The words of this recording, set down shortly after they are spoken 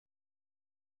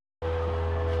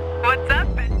what's up?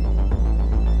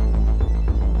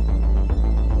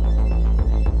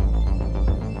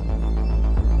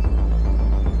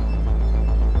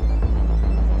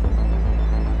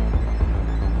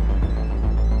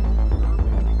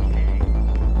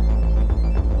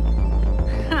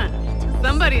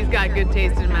 Somebody's got good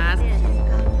taste in masks.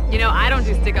 You know, I don't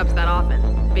do stick-ups that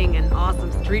often, being an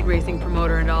awesome street racing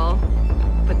promoter and all.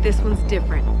 But this one's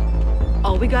different.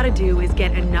 All we gotta do is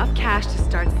get enough cash to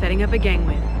start setting up a gang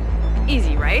with.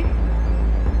 Easy, right?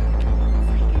 It's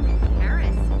like in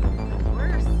Paris, but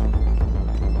worse.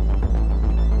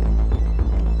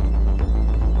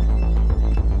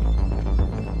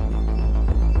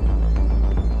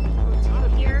 Hotel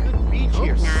here? Could beach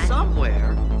here Hope not.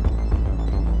 somewhere.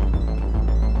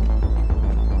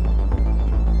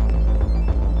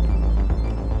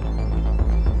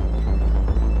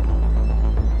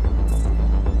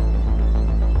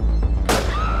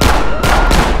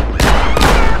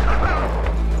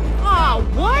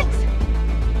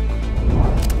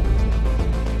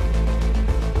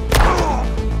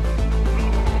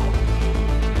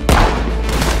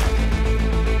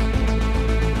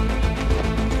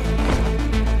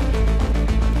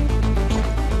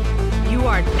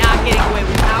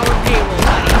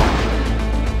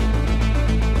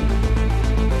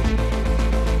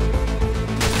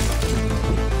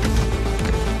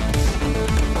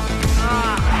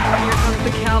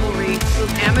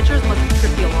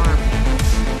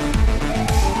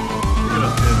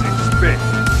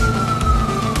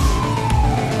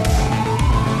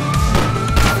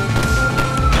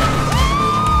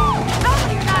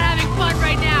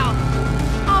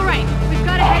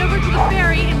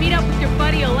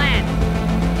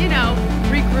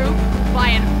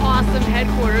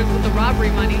 Headquarters with the robbery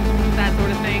money, that sort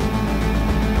of thing.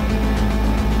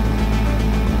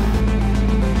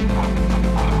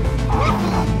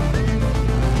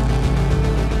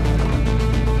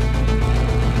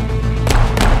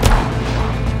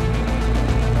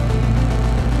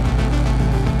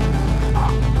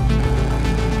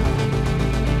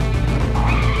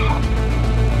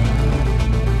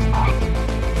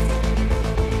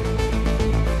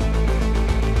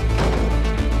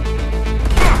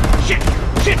 Shit!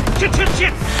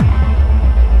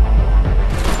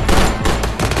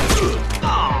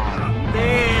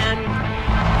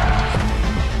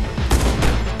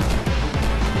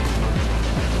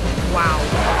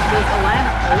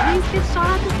 Get shot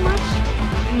at this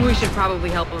much? We should probably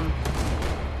help him.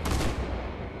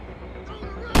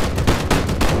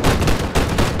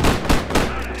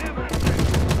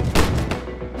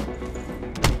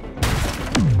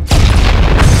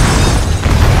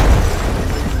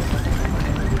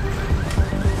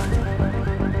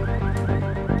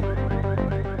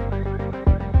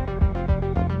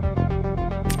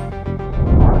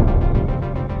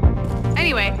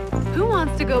 Anyway, who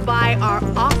wants to go buy our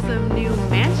awesome new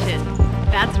mansion?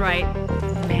 That's right,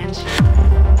 mansion.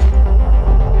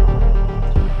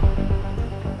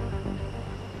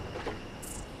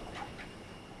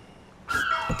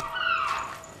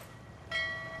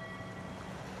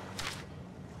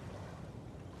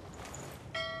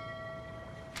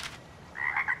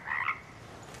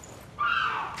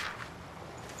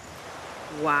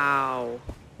 Wow,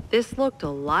 this looked a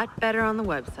lot better on the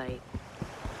website.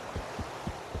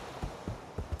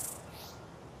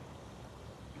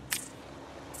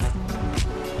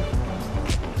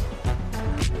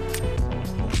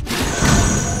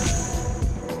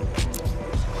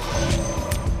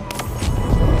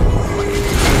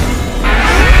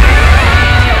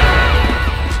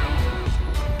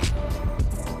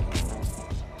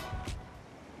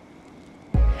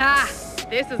 Ha!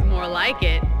 This is more like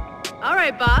it. All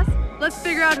right, boss. Let's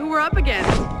figure out who we're up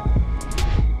against.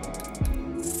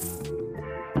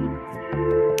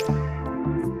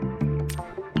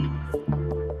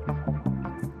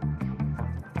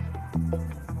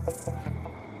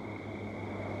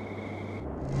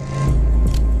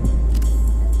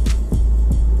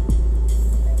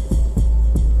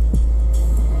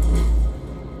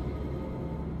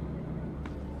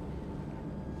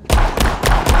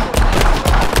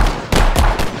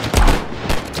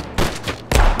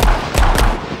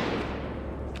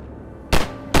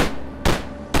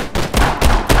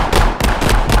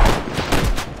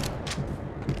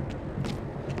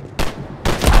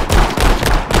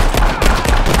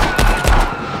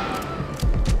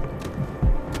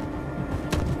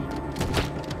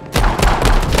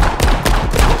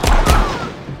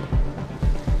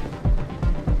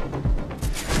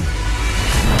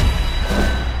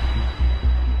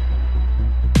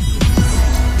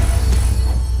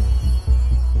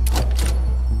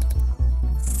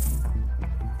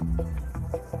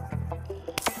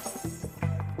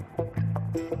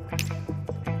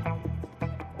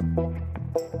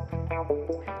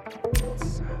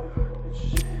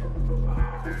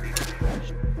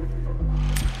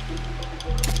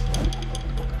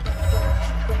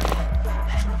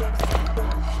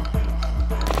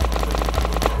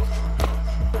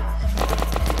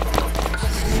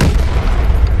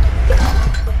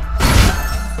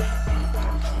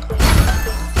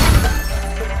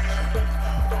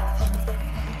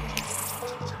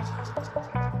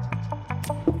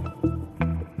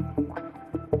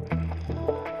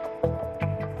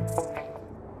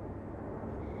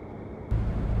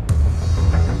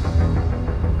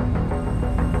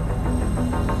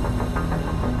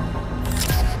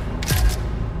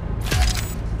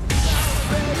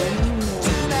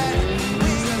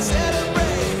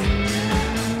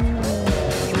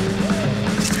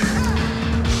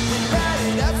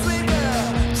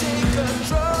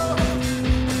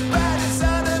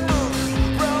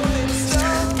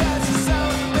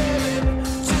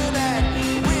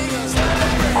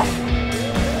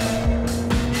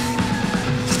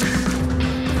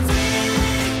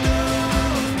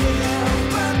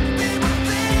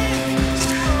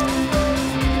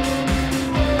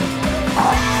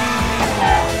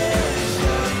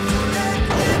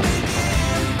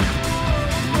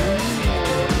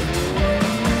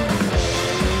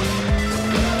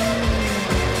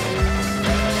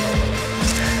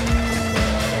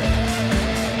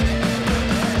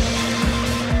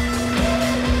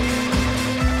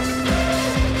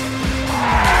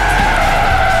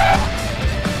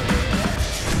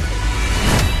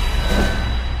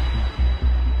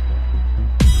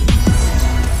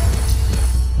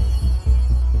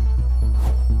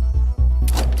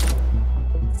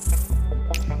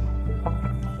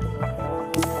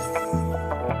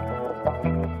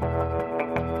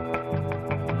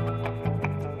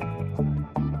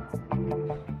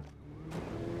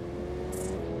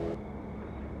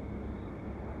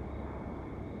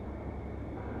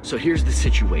 So here's the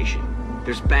situation.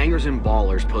 There's bangers and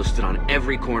ballers posted on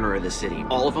every corner of the city.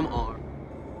 All of them are...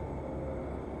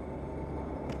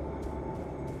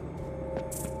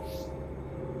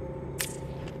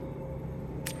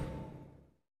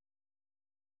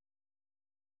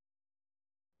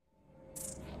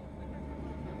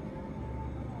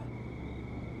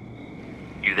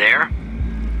 You there?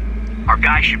 Our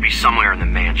guy should be somewhere in the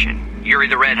mansion. Yuri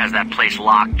the Red has that place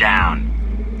locked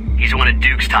down. He's one of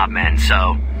Duke's top men,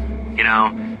 so, you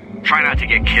know, try not to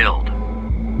get killed.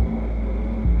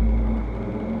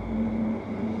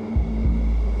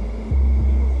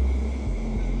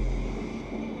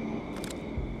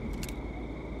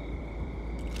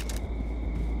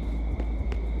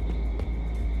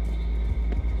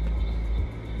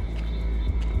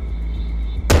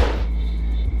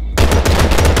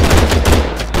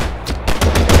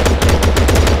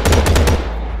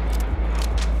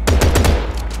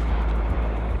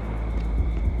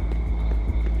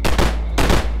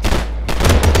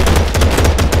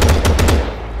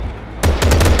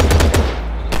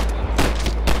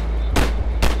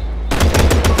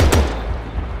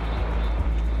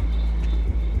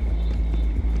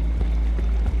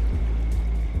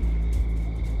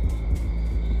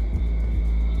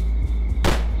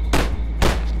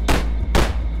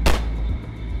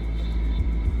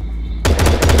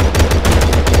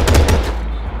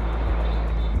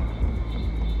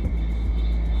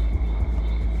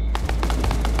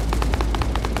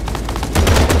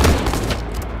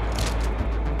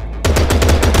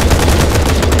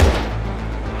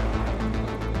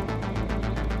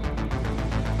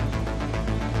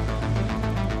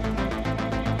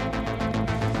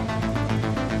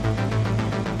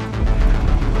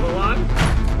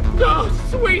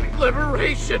 Sweet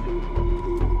liberation!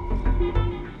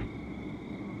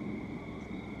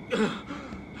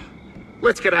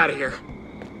 Let's get out of here.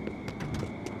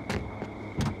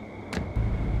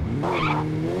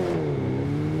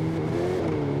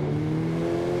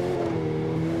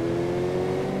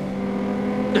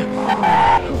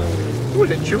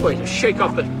 What a joy to shake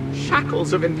off the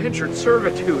shackles of indentured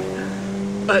servitude.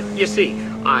 You see,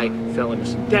 I fell into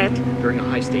some debt during a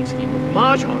high-stakes game of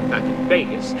Mahjong back in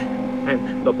Vegas.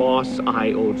 And the boss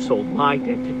I owed sold my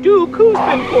debt to Duke, who's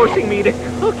been forcing me to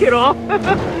cook it off.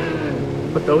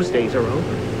 But those days are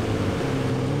over.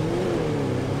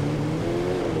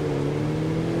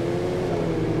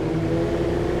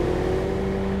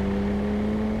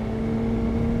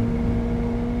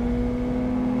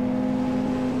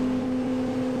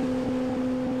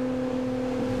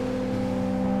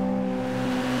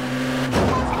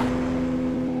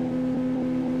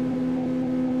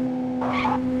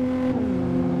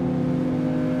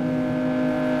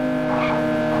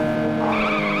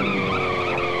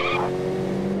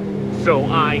 So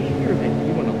I hear that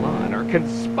you and Alon are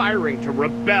conspiring to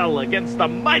rebel against the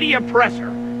mighty oppressor,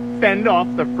 fend off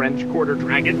the French Quarter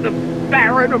Dragon, the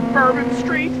Baron of Bourbon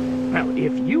Street. Well,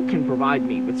 if you can provide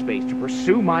me with space to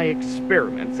pursue my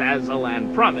experiments as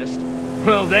Alon promised,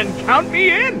 well then count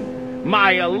me in.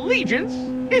 My allegiance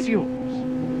is yours.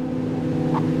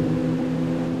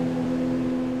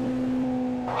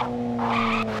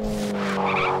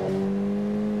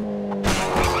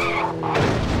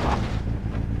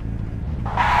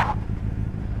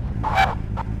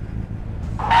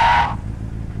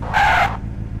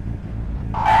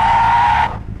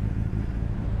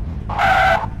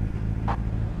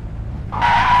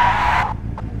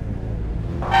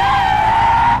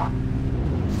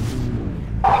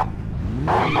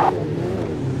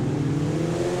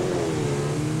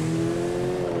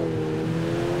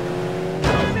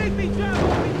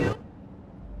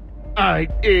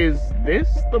 Is this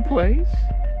the place?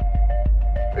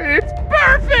 It's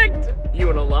perfect! You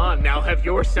and Alon now have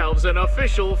yourselves an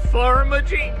official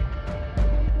pharmagy.